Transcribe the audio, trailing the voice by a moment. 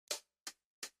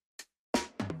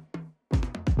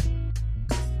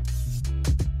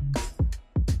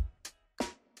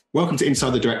Welcome to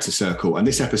Inside the Director Circle and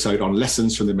this episode on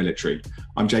lessons from the military.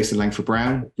 I'm Jason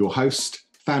Langford-Brown, your host,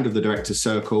 founder of the Director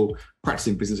Circle,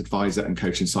 practicing business advisor and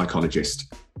coaching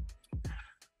psychologist.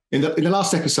 In the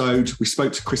last episode, we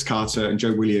spoke to Chris Carter and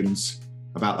Joanne Williams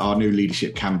about our new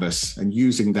leadership canvas and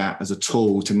using that as a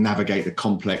tool to navigate the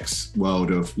complex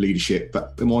world of leadership,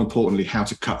 but more importantly, how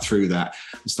to cut through that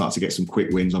and start to get some quick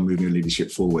wins on moving your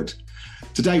leadership forward.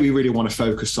 Today, we really want to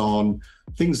focus on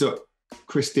things that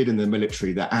Chris did in the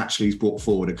military that actually is brought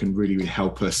forward and can really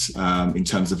help us in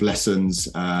terms of lessons,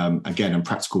 again, and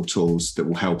practical tools that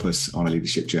will help us on a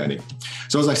leadership journey.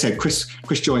 So as I said, Chris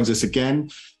joins us again.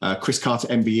 Chris Carter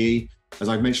MBE, as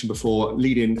I've mentioned before,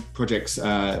 leading projects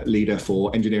leader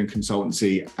for engineering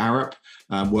consultancy Arup,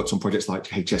 worked on projects like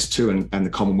HS2 and the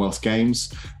Commonwealth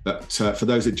Games. But for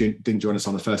those that didn't join us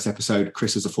on the first episode,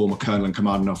 Chris is a former colonel and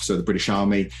commanding officer of the British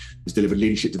Army, has delivered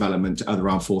leadership development to other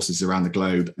armed forces around the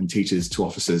globe and teaches to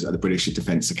officers at the British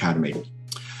Defence Academy.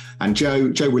 And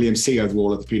Joanne Williams, CEO of the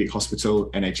Orthopaedic Hospital,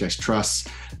 NHS Trust.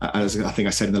 As I think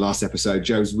I said in the last episode,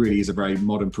 Joe's really is a very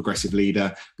modern, progressive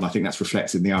leader. And I think that's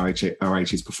reflected in the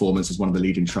RH's performance as one of the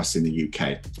leading trusts in the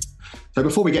UK. So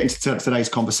before we get into today's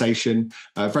conversation,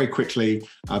 very quickly,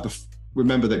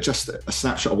 remember that just a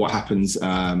snapshot of what happens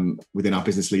within our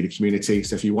business leader community.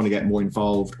 So if you want to get more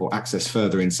involved or access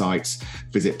further insights,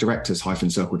 visit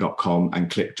directors-circle.com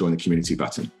and click join the community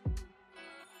button.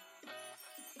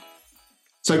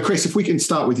 So, Chris, if we can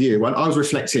start with you. I was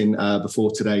reflecting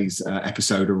before today's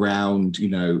episode around,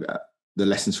 the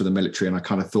lessons for the military, and I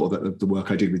kind of thought that the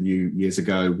work I did with you years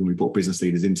ago when we brought business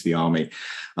leaders into the Army.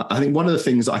 I think one of the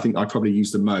things that I think I probably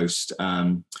use the most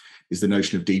is the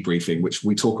notion of debriefing, which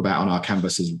we talk about on our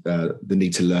canvas as the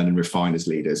need to learn and refine as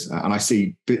leaders. And I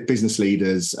see business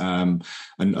leaders and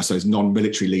I suppose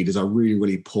non-military leaders are really,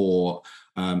 really poor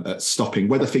at stopping,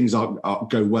 whether things go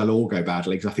well or go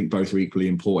badly, because I think both are equally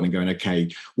important, and going, okay,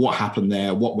 what happened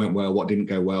there? What went well? What didn't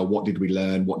go well? What did we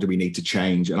learn? What do we need to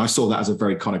change? And I saw that as a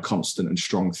very kind of constant and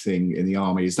strong thing in the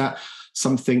Army. Is that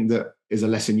something that is a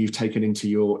lesson you've taken into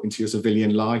your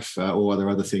civilian life, or are there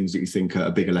other things that you think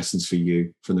are bigger lessons for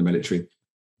you from the military?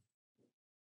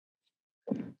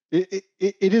 It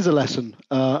is a lesson,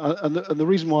 and the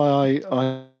reason why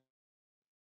I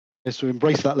is to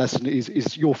embrace that lesson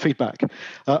is your feedback,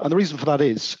 and the reason for that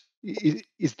is the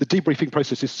debriefing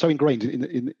process is so ingrained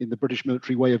in the British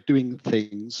military way of doing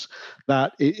things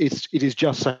that it is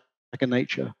just second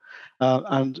nature,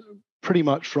 and pretty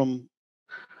much from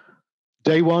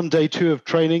day one, day two of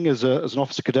training as an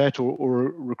officer cadet or a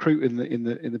recruit in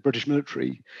the British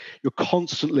military, you're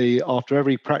constantly, after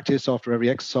every practice, after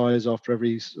every exercise, after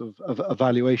every sort of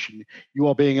evaluation, you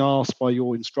are being asked by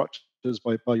your instructors,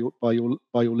 by your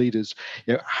leaders,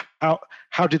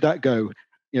 how did that go?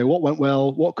 What went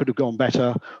well? What could have gone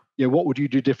better? What would you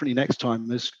do differently next time?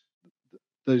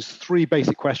 Those three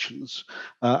basic questions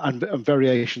and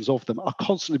variations of them are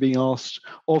constantly being asked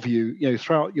of you,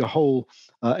 throughout your whole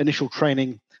initial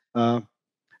training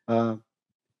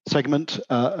segment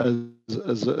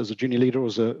as a junior leader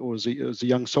or as a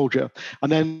young soldier,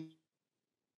 and then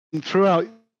throughout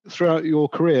your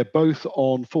career, both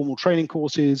on formal training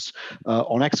courses,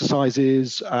 on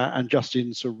exercises, and just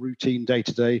in sort of routine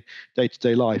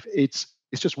day-to-day life. It's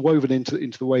just woven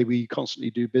into the way we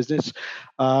constantly do business,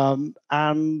 and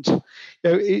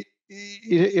it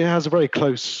has a very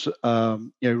close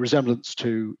resemblance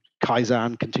to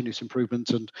Kaizen, continuous improvement,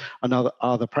 and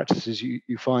other practices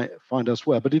you find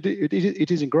elsewhere. But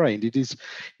it is ingrained. It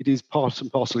is part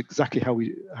and parcel exactly how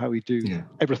we do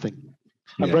everything,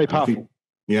 and very powerful.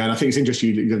 And I think it's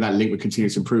interesting that link with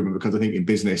continuous improvement, because I think in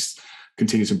business,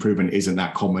 continuous improvement isn't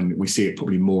that common. We see it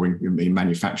probably more in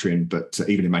manufacturing, but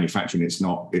even in manufacturing, it's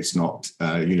not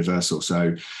universal.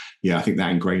 So, I think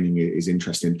that ingraining is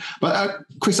interesting. But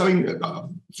Chris, I mean,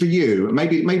 for you,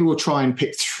 maybe we'll try and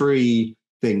pick three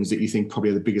things that you think probably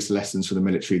are the biggest lessons for the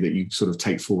military that you sort of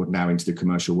take forward now into the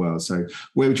commercial world. So,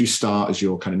 where would you start as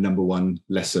your kind of number one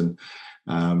lesson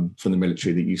from the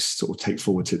military that you sort of take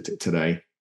forward to today?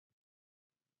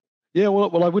 Yeah,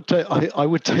 well, I would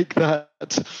take that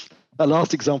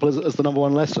last example as the number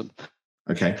one lesson.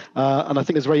 Okay. And I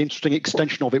think there's a very interesting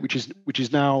extension of it, which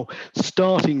is now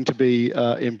starting to be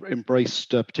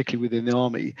embraced, particularly within the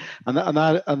Army, and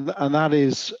that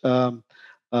is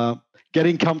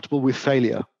getting comfortable with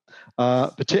failure,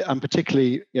 and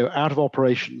particularly out of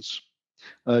operations,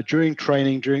 during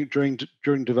training,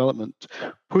 during development,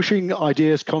 pushing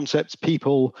ideas, concepts,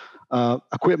 people,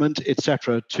 equipment,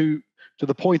 etc. to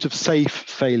the point of safe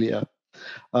failure.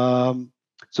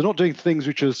 So not doing things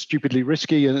which are stupidly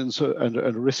risky and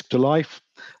a risk to life,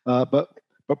 but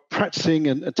but practicing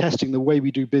and testing the way we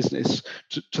do business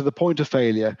to the point of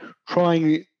failure,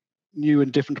 trying new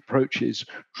and different approaches,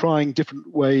 trying different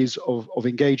ways of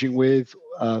engaging with,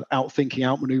 outthinking,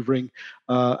 outmaneuvering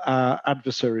our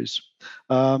adversaries,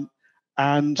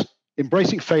 and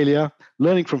embracing failure,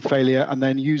 learning from failure, and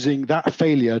then using that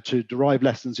failure to derive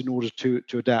lessons in order to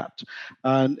adapt.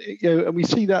 And and we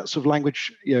see that sort of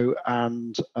language,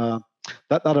 and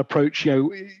that approach,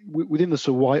 within the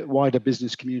sort of wider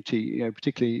business community,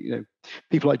 particularly,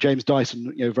 people like James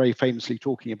Dyson, very famously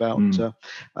talking about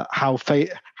how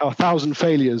 1,000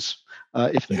 failures,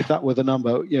 if that were the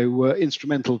number, were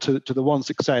instrumental to the one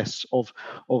success of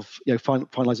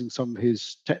finalizing some of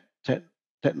his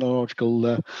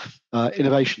technological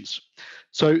innovations.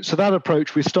 So that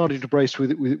approach we're starting to embrace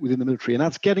within the military, and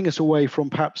that's getting us away from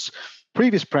perhaps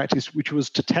previous practice, which was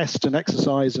to test and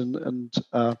exercise and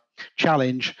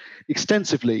challenge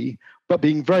extensively, but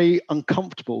being very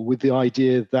uncomfortable with the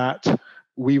idea that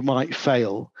we might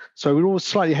fail. So we're always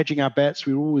slightly hedging our bets.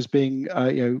 We're always being,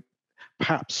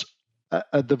 perhaps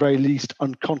at the very least,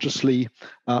 unconsciously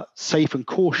safe and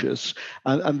cautious,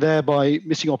 and thereby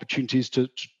missing opportunities to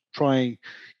trying,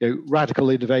 radical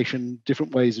innovation,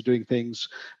 different ways of doing things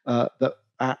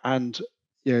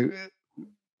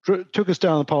took us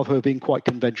down the pathway of being quite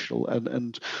conventional,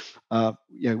 and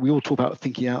we all talk about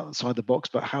thinking outside the box,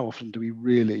 but how often do we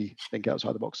really think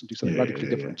outside the box and do something radically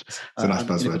different? It's a nice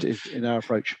buzzword in our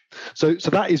approach. So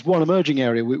that is one emerging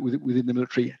area within the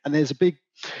military, and there's a big.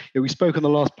 We spoke on the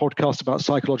last podcast about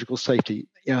psychological safety,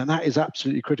 and that is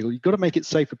absolutely critical. You've got to make it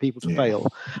safe for people to fail,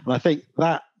 and I think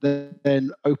that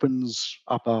then opens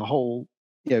up a whole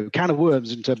can of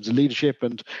worms in terms of leadership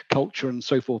and culture and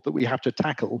so forth that we have to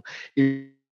tackle in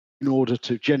order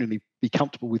to genuinely be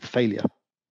comfortable with failure.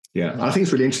 Yeah, I think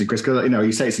it's really interesting, Chris, because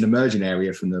you say it's an emerging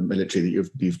area from the military that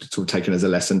you've sort of taken as a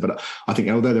lesson. But I think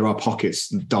although there are pockets,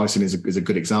 Dyson is a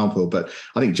good example. But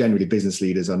I think generally business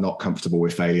leaders are not comfortable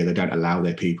with failure. They don't allow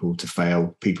their people to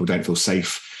fail. People don't feel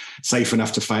safe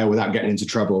enough to fail without getting into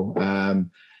trouble.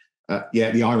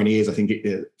 The irony is, I think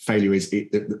failure is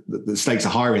the stakes are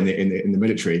higher in the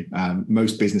military.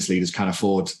 Most business leaders can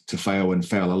afford to fail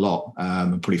a lot,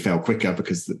 and probably fail quicker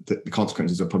because the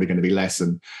consequences are probably going to be less.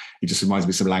 And it just reminds me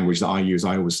of some language that I use.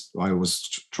 I always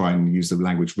try and use the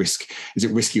language risk. Is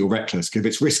it risky or reckless? Because if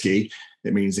it's risky,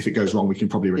 it means if it goes wrong, we can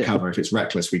probably recover. If it's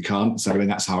reckless, we can't. So then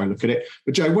that's how I look at it.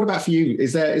 But Joe, what about for you?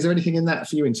 Is there anything in that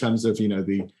for you in terms of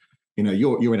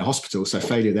you're in a hospital, so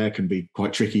failure there can be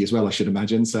quite tricky as well, I should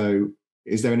imagine. So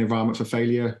is there an environment for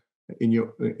failure in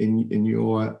your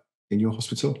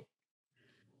hospital?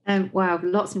 Wow,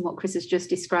 lots in what Chris has just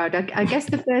described. I guess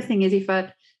the first thing is if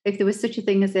there was such a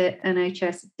thing as an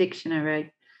NHS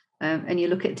dictionary, and you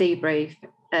look at debrief,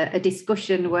 a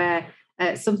discussion where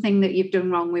something that you've done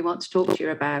wrong we want to talk to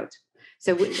you about.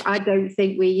 So I don't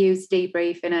think we use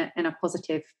debrief in a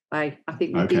positive way. I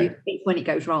think we do it when it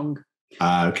goes wrong.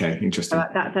 Okay, interesting. So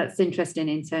that's interesting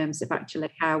in terms of actually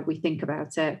how we think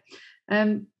about it.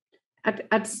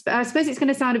 I suppose it's going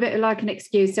to sound a bit like an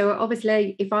excuse. So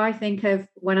obviously, if I think of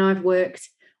when I've worked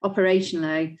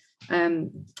operationally,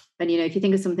 and if you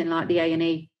think of something like the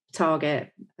A&E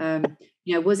target,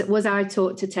 was I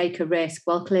taught to take a risk?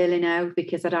 Well, clearly no,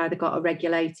 because I'd either got a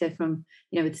regulator from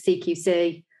with the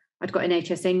CQC, I'd got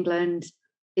NHS England.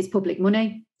 It's public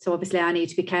money, so obviously I need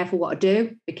to be careful what I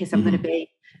do because I'm going to be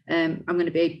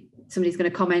somebody's going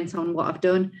to comment on what I've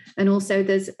done. And also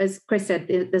there's, as Chris said,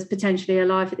 there's potentially a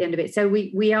life at the end of it. So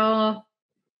we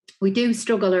do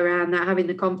struggle around that, having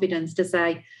the confidence to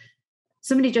say,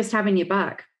 somebody just having your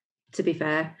back, to be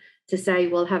fair, to say,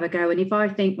 well, have a go. And if I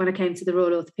think when I came to the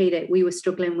Royal Orthopaedic, we were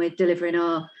struggling with delivering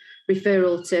our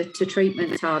referral to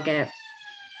treatment target.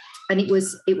 And it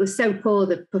was so poor,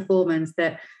 the performance,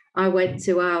 that I went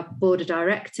to our board of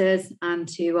directors and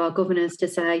to our governors to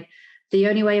say, the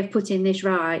only way of putting this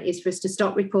right is for us to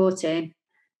stop reporting,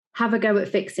 have a go at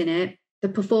fixing it. The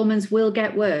performance will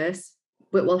get worse,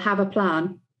 but we'll have a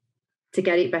plan to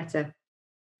get it better.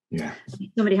 Yeah.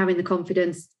 Somebody having the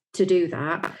confidence to do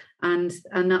that. And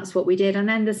that's what we did. And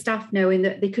then the staff knowing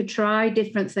that they could try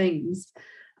different things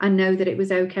and know that it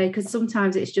was okay. Because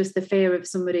sometimes it's just the fear of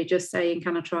somebody just saying,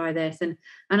 can I try this? And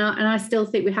I still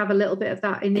think we have a little bit of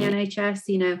that in the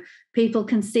NHS. People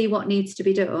can see what needs to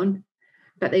be done,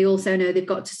 but they also know they've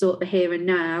got to sort the here and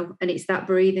now. And it's that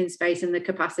breathing space and the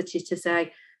capacity to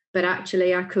say, but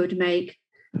actually I could make,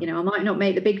 I might not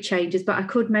make the big changes, but I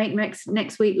could make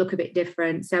next week look a bit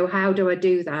different. So how do I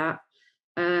do that?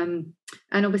 And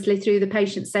obviously through the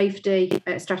patient safety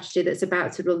strategy that's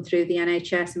about to run through the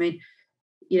NHS, I mean,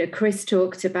 Chris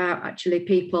talked about actually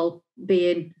people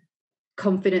being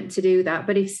confident to do that.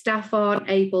 But if staff aren't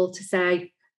able to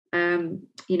say,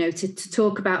 to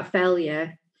talk about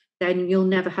failure, then you'll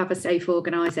never have a safe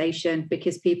organisation,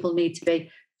 because people need to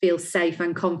feel safe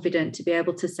and confident to be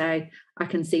able to say, I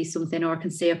can see something, or I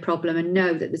can see a problem, and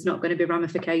know that there's not going to be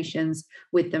ramifications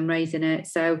with them raising it.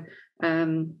 So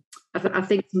I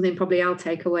think something probably I'll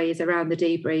take away is around the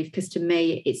debrief, because to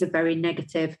me it's a very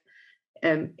negative.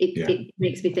 It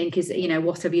makes me think,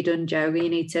 what have you done, Joe? You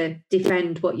need to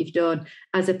defend what you've done,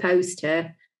 as opposed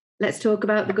to let's talk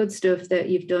about the good stuff that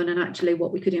you've done and actually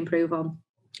what we could improve on.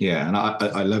 Yeah, and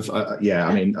I love.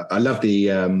 I love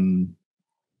the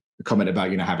comment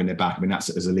about having their back. I mean, that's,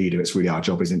 as a leader, it's really our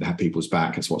job, isn't it, to have people's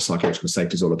back. That's what psychological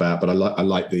safety is all about. But I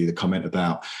like the comment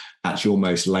about actually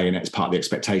almost laying it as part of the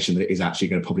expectation that it is actually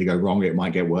going to probably go wrong. It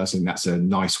might get worse, and that's a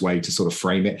nice way to sort of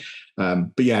frame it.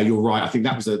 But yeah, you're right. I think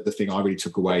that was the thing I really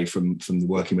took away from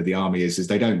working with the Army is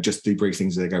they don't just debrief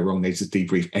things that go wrong. They just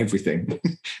debrief everything.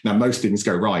 Now, most things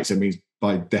go right. So it means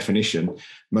by definition,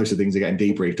 most of the things that are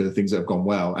getting debriefed are the things that have gone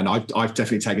well. And I've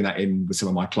definitely taken that in with some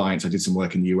of my clients. I did some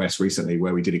work in the US recently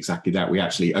where we did exactly that. We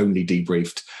actually only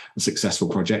debriefed the successful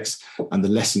projects, and the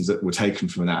lessons that were taken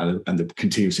from that and the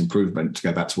continuous improvement, to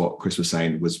go back to what Chris was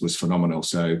saying, was phenomenal.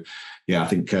 So yeah, I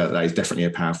think that is definitely a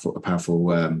powerful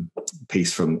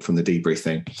piece from the debrief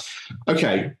thing.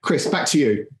 Okay, Chris, back to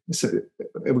you. So have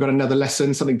we got another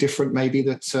lesson, something different maybe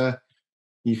that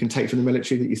you can take from the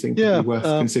military that you think would be worth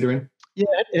considering?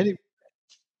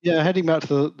 Heading back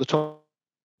to the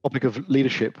topic of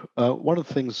leadership, one of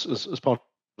the things as part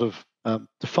of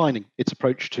defining its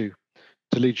approach to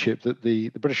leadership that the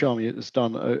British Army has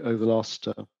done over the last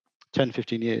 10,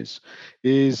 15 years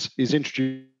is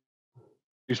introduce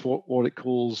what it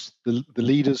calls the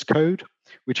Leaders Code,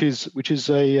 which is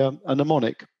a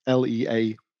mnemonic,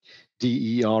 LEADERS,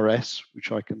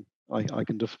 which I can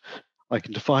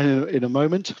define in a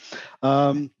moment,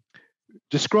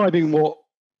 describing what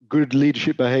good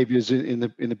leadership behaviours in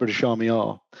the British Army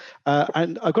are.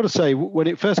 And I've got to say, when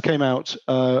it first came out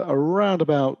around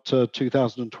about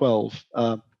 2012,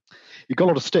 it got a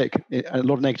lot of stick and a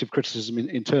lot of negative criticism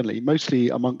internally, mostly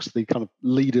amongst the kind of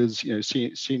leaders,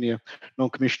 senior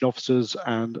non-commissioned officers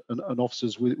and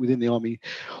officers within the Army,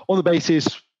 on the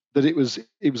basis that it was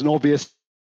an obvious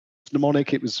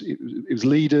mnemonic. It was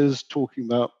leaders talking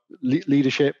about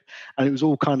leadership, and it was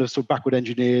all kind of sort of backward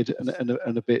engineered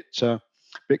and a bit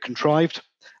contrived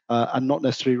and not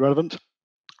necessarily relevant.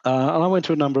 And I went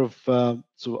to a number of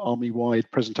sort of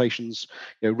army-wide presentations,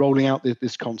 rolling out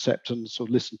this concept, and sort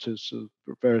of listened to sort of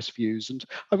various views. And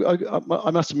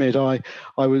I must admit, I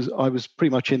was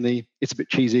pretty much in the it's a bit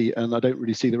cheesy and I don't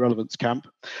really see the relevance camp,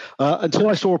 until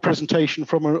I saw a presentation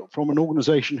from an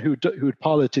organisation who had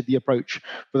piloted the approach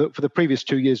for the previous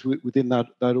 2 years within that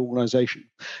organisation.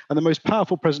 And the most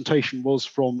powerful presentation was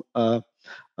from a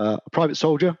private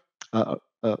soldier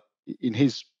in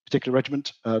his particular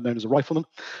regiment, known as a rifleman,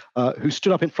 who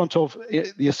stood up in front of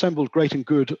the assembled great and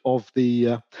good of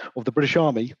the British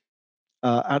Army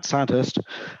at Sandhurst,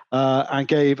 and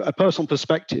gave a personal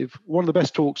perspective, one of the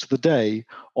best talks of the day,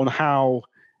 on how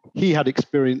he had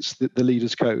experienced the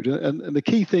Leaders Code. And the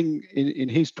key thing in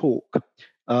his talk,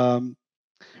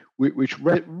 which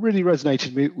really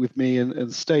resonated with me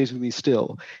and stays with me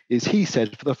still, is he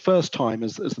said, for the first time,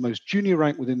 as the most junior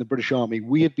rank within the British Army,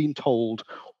 we had been told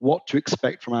what to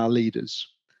expect from our leaders.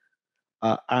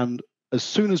 And as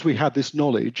soon as we had this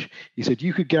knowledge, he said,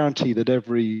 you could guarantee that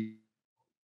every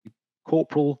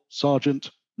corporal, sergeant,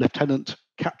 lieutenant,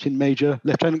 captain, major,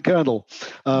 lieutenant colonel,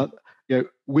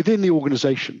 within the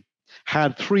organisation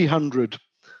had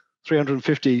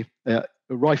 350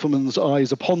 riflemen's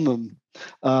eyes upon them,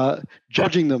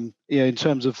 judging them in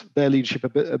terms of their leadership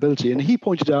ability. And he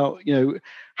pointed out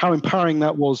how empowering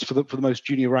that was for the most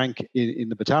junior rank in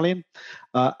the battalion,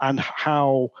 and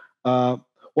how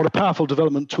what a powerful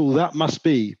development tool that must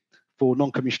be for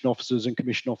non-commissioned officers and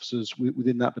commissioned officers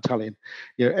within that battalion.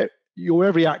 Your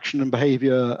every action and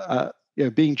behaviour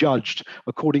being judged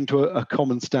according to a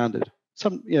common standard.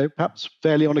 Some perhaps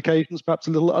fairly on occasions, perhaps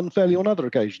a little unfairly on other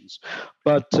occasions,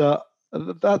 but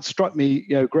that struck me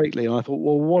greatly, and I thought,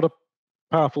 well, what a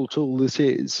powerful tool this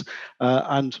is.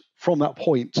 And from that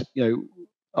point, I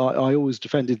always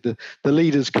defended the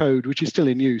Leaders Code, which is still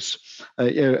in use,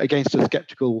 against a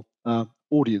skeptical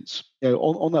audience,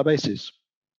 on that basis.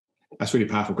 That's really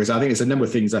powerful, because I think it's a number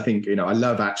of things. I think I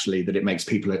love actually that it makes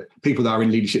people that are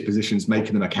in leadership positions,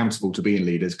 making them accountable to being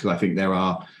leaders, because I think there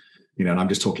are, and I'm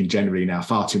just talking generally now,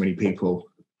 far too many people.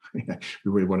 We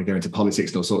really want to go into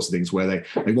politics and all sorts of things where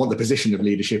they want the position of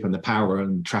leadership and the power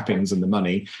and trappings and the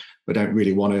money, but don't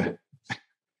really want to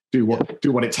do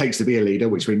what it takes to be a leader,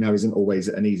 which we know isn't always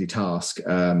an easy task.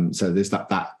 So there's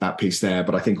that piece there.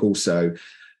 But I think also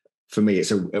for me,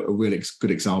 it's a really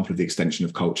good example of the extension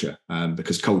of culture,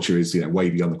 because culture is, way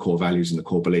beyond the core values and the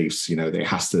core beliefs. It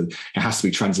has to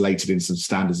be translated into some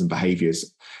standards and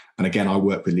behaviours. And again, I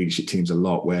work with leadership teams a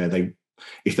lot where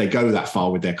if they go that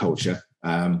far with their culture,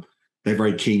 they're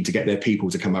very keen to get their people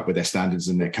to come up with their standards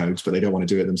and their codes, but they don't want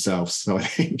to do it themselves. So I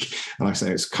think, and I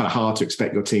say, it's kind of hard to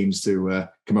expect your teams to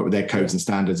come up with their codes and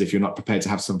standards if you're not prepared to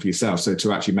have some for yourself. So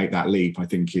to actually make that leap, I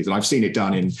think and I've seen it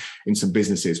done in some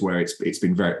businesses where it's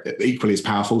been very equally as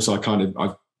powerful. So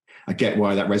I get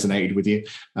why that resonated with you.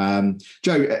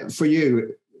 Joe, for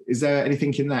you, is there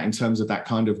anything in that in terms of that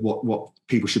kind of what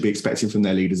people should be expecting from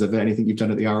their leaders? Are there anything you've done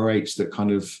at the ROH that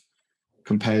kind of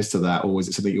compares to that, or is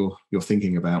it something you're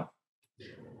thinking about?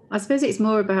 I suppose it's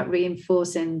more about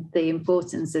reinforcing the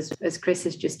importance as Chris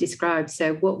has just described.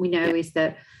 So what we know is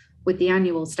that with the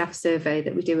annual staff survey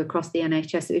that we do across the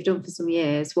NHS that we've done for some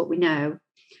years, what we know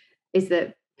is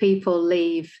that people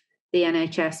leave the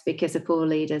NHS because of poor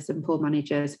leaders and poor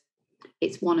managers.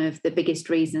 It's one of the biggest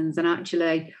reasons. And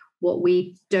actually what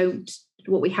we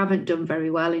haven't done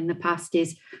very well in the past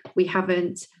is we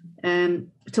haven't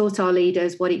taught our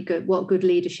leaders what good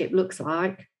leadership looks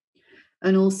like.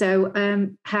 And also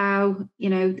how,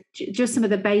 just some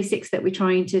of the basics that we're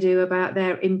trying to do about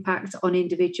their impact on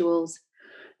individuals.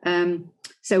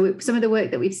 So some of the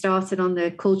work that we've started on the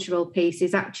cultural piece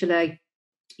is actually,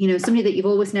 somebody that you've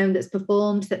always known that's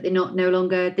performed, that they're no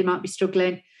longer, they might be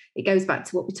struggling. It goes back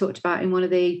to what we talked about in one of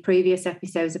the previous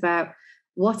episodes about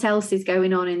what else is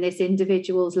going on in this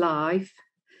individual's life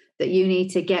that you need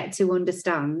to get to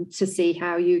understand to see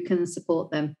how you can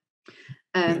support them.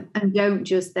 And don't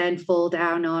just then fall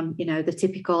down on, the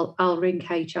typical, I'll ring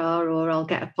HR or I'll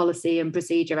get a policy and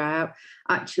procedure out.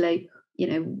 Actually,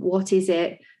 what is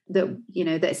it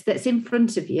that, that's in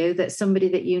front of you, that's somebody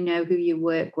that who you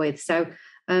work with. So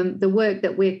the work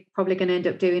that we're probably going to end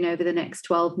up doing over the next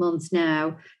 12 months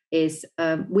now is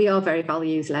we are very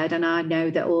values led. And I know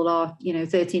that all our,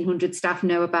 1,300 staff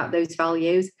know about those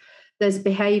values. There's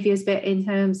behaviours bit in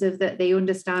terms of that they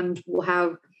understand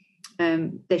how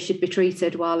they should be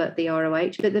treated while at the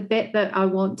ROH. But the bit that I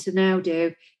want to now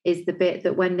do is the bit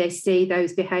that when they see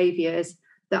those behaviours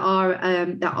that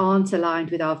aren't aligned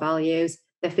with our values,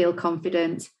 they feel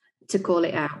confident to call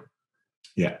it out.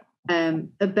 Yeah.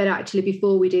 But actually,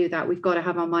 before we do that, we've got to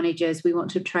have our managers. We want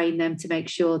to train them to make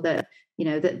sure that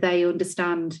that they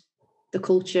understand the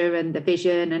culture and the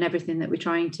vision and everything that we're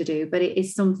trying to do. But it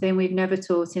is something we've never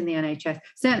taught in the NHS.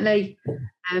 Certainly,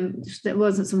 that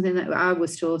wasn't something that I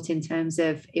was taught in terms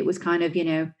of, it was kind of,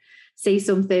 see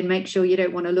something, make sure you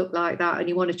don't want to look like that and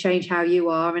you want to change how you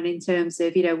are. And in terms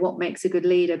of, what makes a good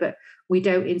leader, but we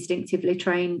don't instinctively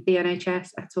train the NHS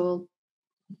at all.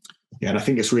 Yeah, and I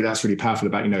think that's really powerful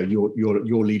about,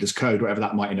 your leader's code, whatever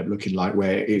that might end up looking like,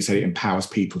 where it empowers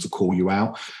people to call you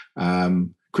out.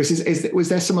 Chris, was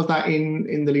there some of that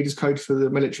in the leaders code for the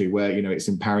military where, it's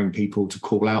empowering people to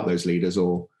call out those leaders,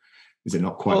 or is it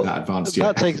not quite that advanced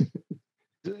yet? That takes,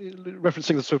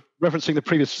 referencing the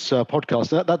previous podcast,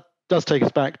 that does take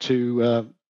us back to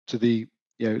the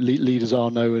leaders are,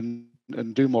 know and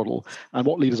do model, and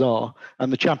what leaders are,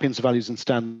 and the champions of values and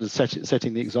standards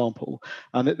setting the example.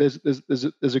 And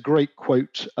there's a great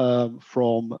quote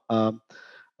from a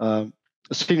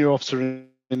senior officer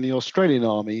in the Australian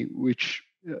Army, which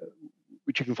you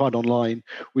can find online,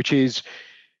 which is,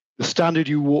 the standard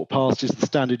you walk past is the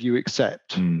standard you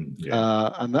accept. And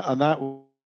that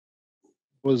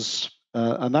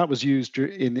was used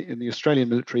in the Australian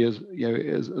military as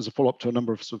as a follow-up to a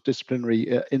number of sort of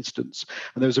disciplinary incidents.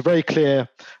 And there was a very clear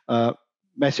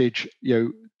message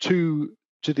to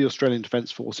the Australian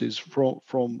Defence Forces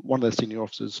from one of their senior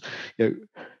officers,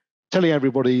 telling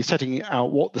everybody, setting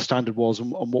out what the standard was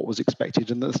and what was expected,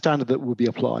 and the standard that would be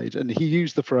applied. And he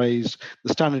used the phrase,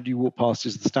 the standard you walk past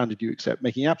is the standard you accept,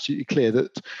 making absolutely clear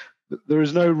that there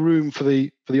is no room for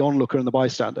the onlooker and the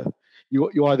bystander.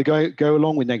 You either go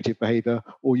along with negative behavior,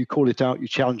 or you call it out, you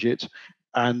challenge it,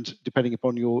 and depending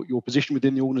upon your position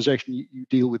within the organization, you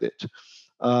deal with it.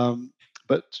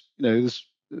 But there's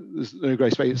no grey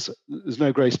space. There's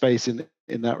no grey space in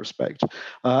that respect.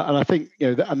 And I think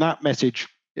and that message,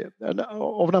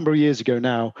 of a number of years ago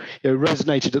now,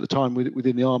 resonated at the time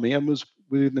within the army, and was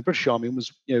within the British Army, and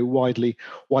was widely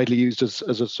used as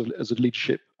a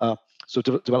leadership sort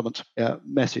of development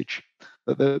message,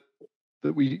 that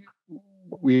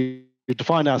we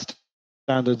define our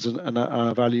standards and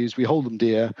our values, we hold them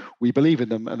dear, we believe in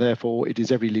them, and therefore it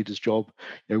is every leader's job,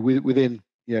 within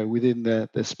their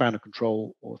span of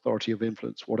control or authority of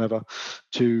influence, whatever,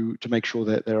 to make sure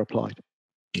that they're applied.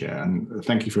 Yeah, and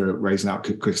thank you for raising that,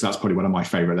 because that's probably one of my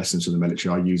favourite lessons from the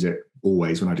military. I use it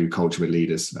always when I do culture with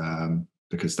leaders.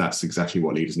 because that's exactly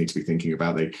what leaders need to be thinking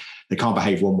about. They can't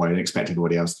behave one way and expect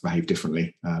everybody else to behave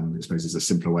differently. I suppose there's a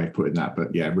simpler way of putting that,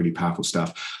 but yeah, really powerful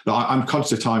stuff. But I'm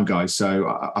conscious of time, guys.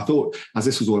 So I thought, as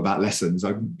this was all about lessons,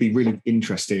 I'd be really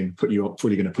interested in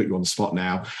fully going to put you on the spot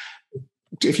now.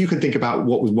 If you can think about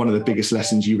what was one of the biggest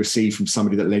lessons you received from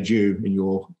somebody that led you in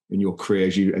your career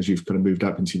as you've kind of moved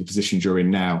up into the position you're in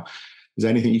now, is there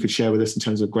anything you could share with us in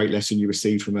terms of a great lesson you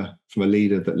received from a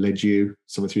leader that led you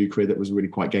somewhere through your career that was really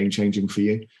quite game changing for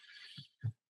you?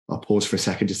 I'll pause for a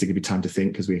second just to give you time to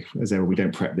think, because we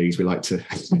don't prep these. We like to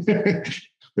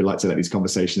let these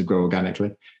conversations grow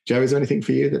organically. Joe, is there anything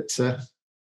for you that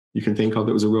you can think of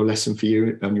that was a real lesson for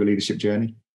you on your leadership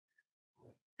journey?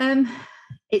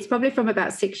 It's probably from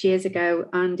about 6 years ago,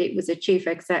 and it was a chief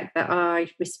exec that I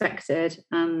respected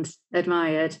and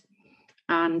admired,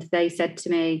 and they said to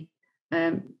me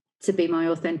to be my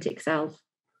authentic self.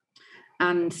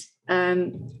 And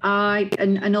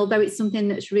although it's something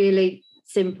that's really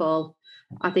simple,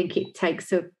 I think it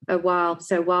takes a while.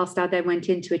 So whilst I then went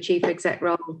into a chief exec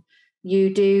role,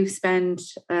 you do spend,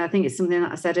 I think it's something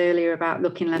that I said earlier about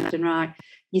looking left and right.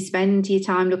 You spend your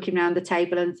time looking around the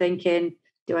table and thinking,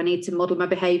 do I need to model my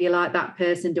behaviour like that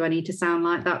person? Do I need to sound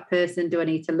like that person? Do I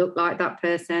need to look like that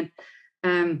person?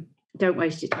 Don't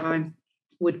waste your time,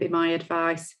 would be my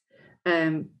advice.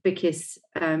 Because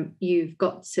you've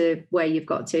got to where you've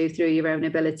got to through your own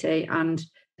ability, and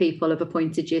people have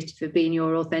appointed you for being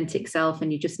your authentic self,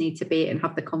 and you just need to be it and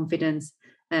have the confidence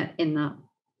in that.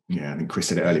 Yeah, I think Chris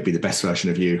said it earlier, be the best version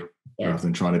of you rather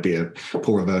than trying to be a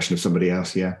poorer version of somebody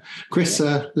else. Yeah. Chris,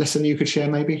 lesson you could share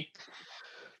maybe?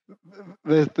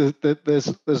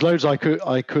 There's loads I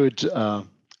could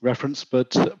reference,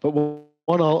 but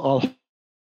one I'll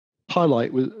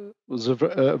highlight was a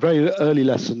very early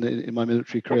lesson in my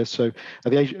military career. So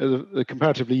at the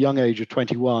comparatively young age of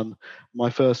 21, my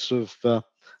first sort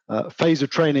of phase of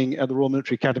training at the Royal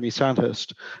Military Academy,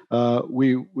 Sandhurst,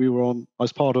 we were on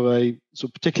as part of a sort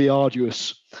of particularly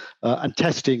arduous and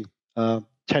testing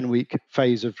 10-week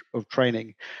phase of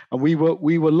training, and we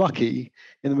were lucky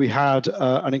in that we had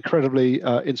an incredibly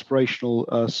inspirational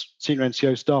senior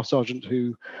NCO staff sergeant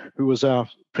who was our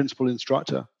principal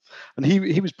instructor, and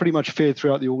he was pretty much feared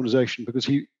throughout the organisation because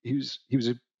he was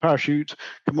a parachute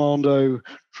commando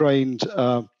trained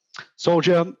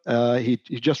soldier. He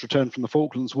just returned from the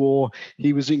Falklands War.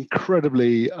 He was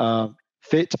incredibly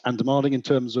fit and demanding in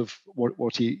terms of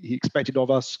what he expected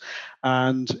of us,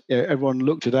 and everyone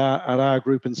looked at our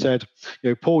group and said,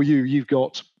 Paul, you've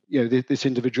got this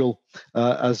individual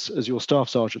as your staff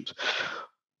sergeant.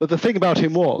 But the thing about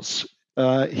him was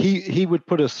he would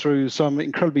put us through some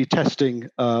incredibly testing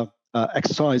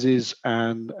exercises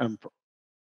and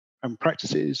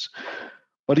practices.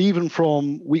 But even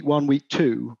from week 1, week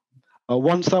 2,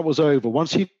 once that was over,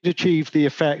 once he'd achieved the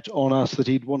effect on us that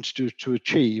he'd wanted to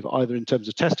achieve, either in terms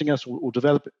of testing us or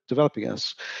developing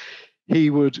us, he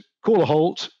would call a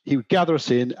halt, he would gather us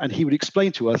in, and he would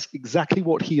explain to us exactly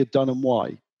what he had done and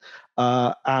why.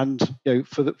 And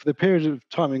for the period of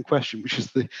time in question, which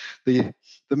is the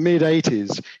mid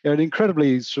 80s, an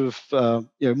incredibly sort of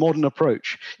modern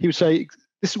approach. He would say,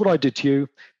 "This is what I did to you.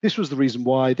 This was the reason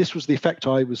why. This was the effect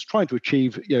I was trying to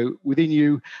achieve, within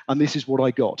you, and this is what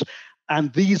I got.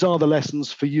 And these are the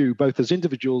lessons for you, both as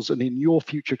individuals and in your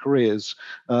future careers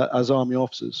as Army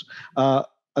officers." And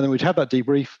then we'd have that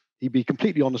debrief. He'd be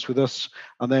completely honest with us,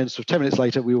 and then sort of 10 minutes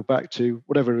later, we were back to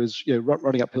whatever it is,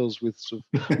 running up hills with sort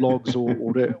of logs or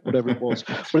whatever it was.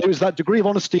 But it was that degree of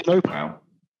honesty and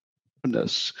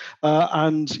openness,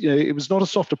 and it was not a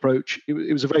soft approach.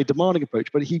 It was a very demanding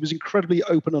approach, but he was incredibly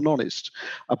open and honest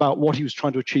about what he was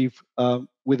trying to achieve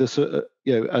with us,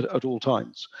 at all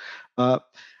times.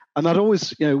 And that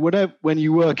always, when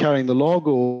you were carrying the log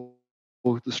or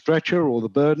the stretcher or the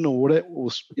burden or whatever, or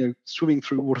swimming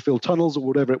through water-filled tunnels or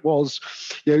whatever it was,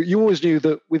 you always knew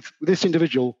that with this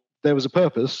individual there was a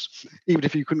purpose, even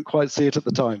if you couldn't quite see it at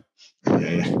the time.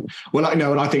 Yeah. Well, I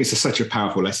know, and I think it's such a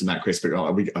powerful lesson, that, Chris.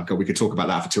 But we could talk about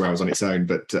that for 2 hours on its own.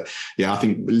 But I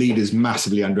think leaders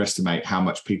massively underestimate how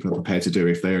much people are prepared to do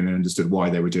if they only understood why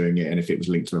they were doing it and if it was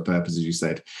linked to a purpose, as you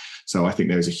said. So I think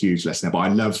there's a huge lesson there. But I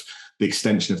love the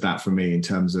extension of that for me in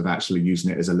terms of actually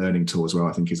using it as a learning tool as well.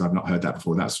 I think I've not heard that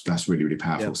before. That's really, really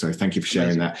powerful. Yeah. So thank you for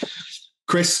sharing that.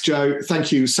 Chris, Joe,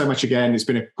 thank you so much again. It's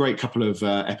been a great couple of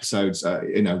episodes.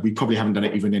 We probably haven't done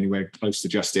it even anywhere close to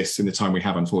justice in the time we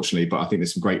have, unfortunately, but I think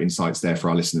there's some great insights there for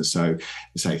our listeners. So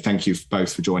thank you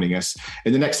both for joining us.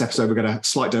 In the next episode, we're going to have a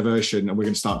slight diversion and we're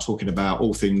going to start talking about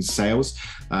all things sales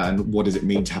and what does it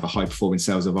mean to have a high-performing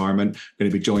sales environment. We're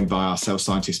going to be joined by our sales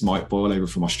scientist, Mike Boyle, over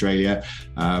from Australia.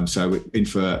 So we're in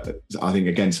for, I think,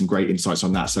 again, some great insights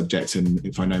on that subject, and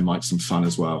if I know Mike, some fun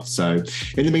as well. So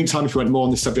in the meantime, if you want more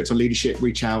on this subject on leadership,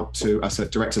 reach out to us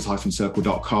at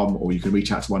directors-circle.com, or you can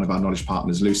reach out to one of our knowledge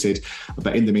partners, Lucid.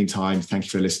 But in the meantime, thank you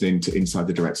for listening to Inside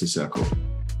the Directors Circle.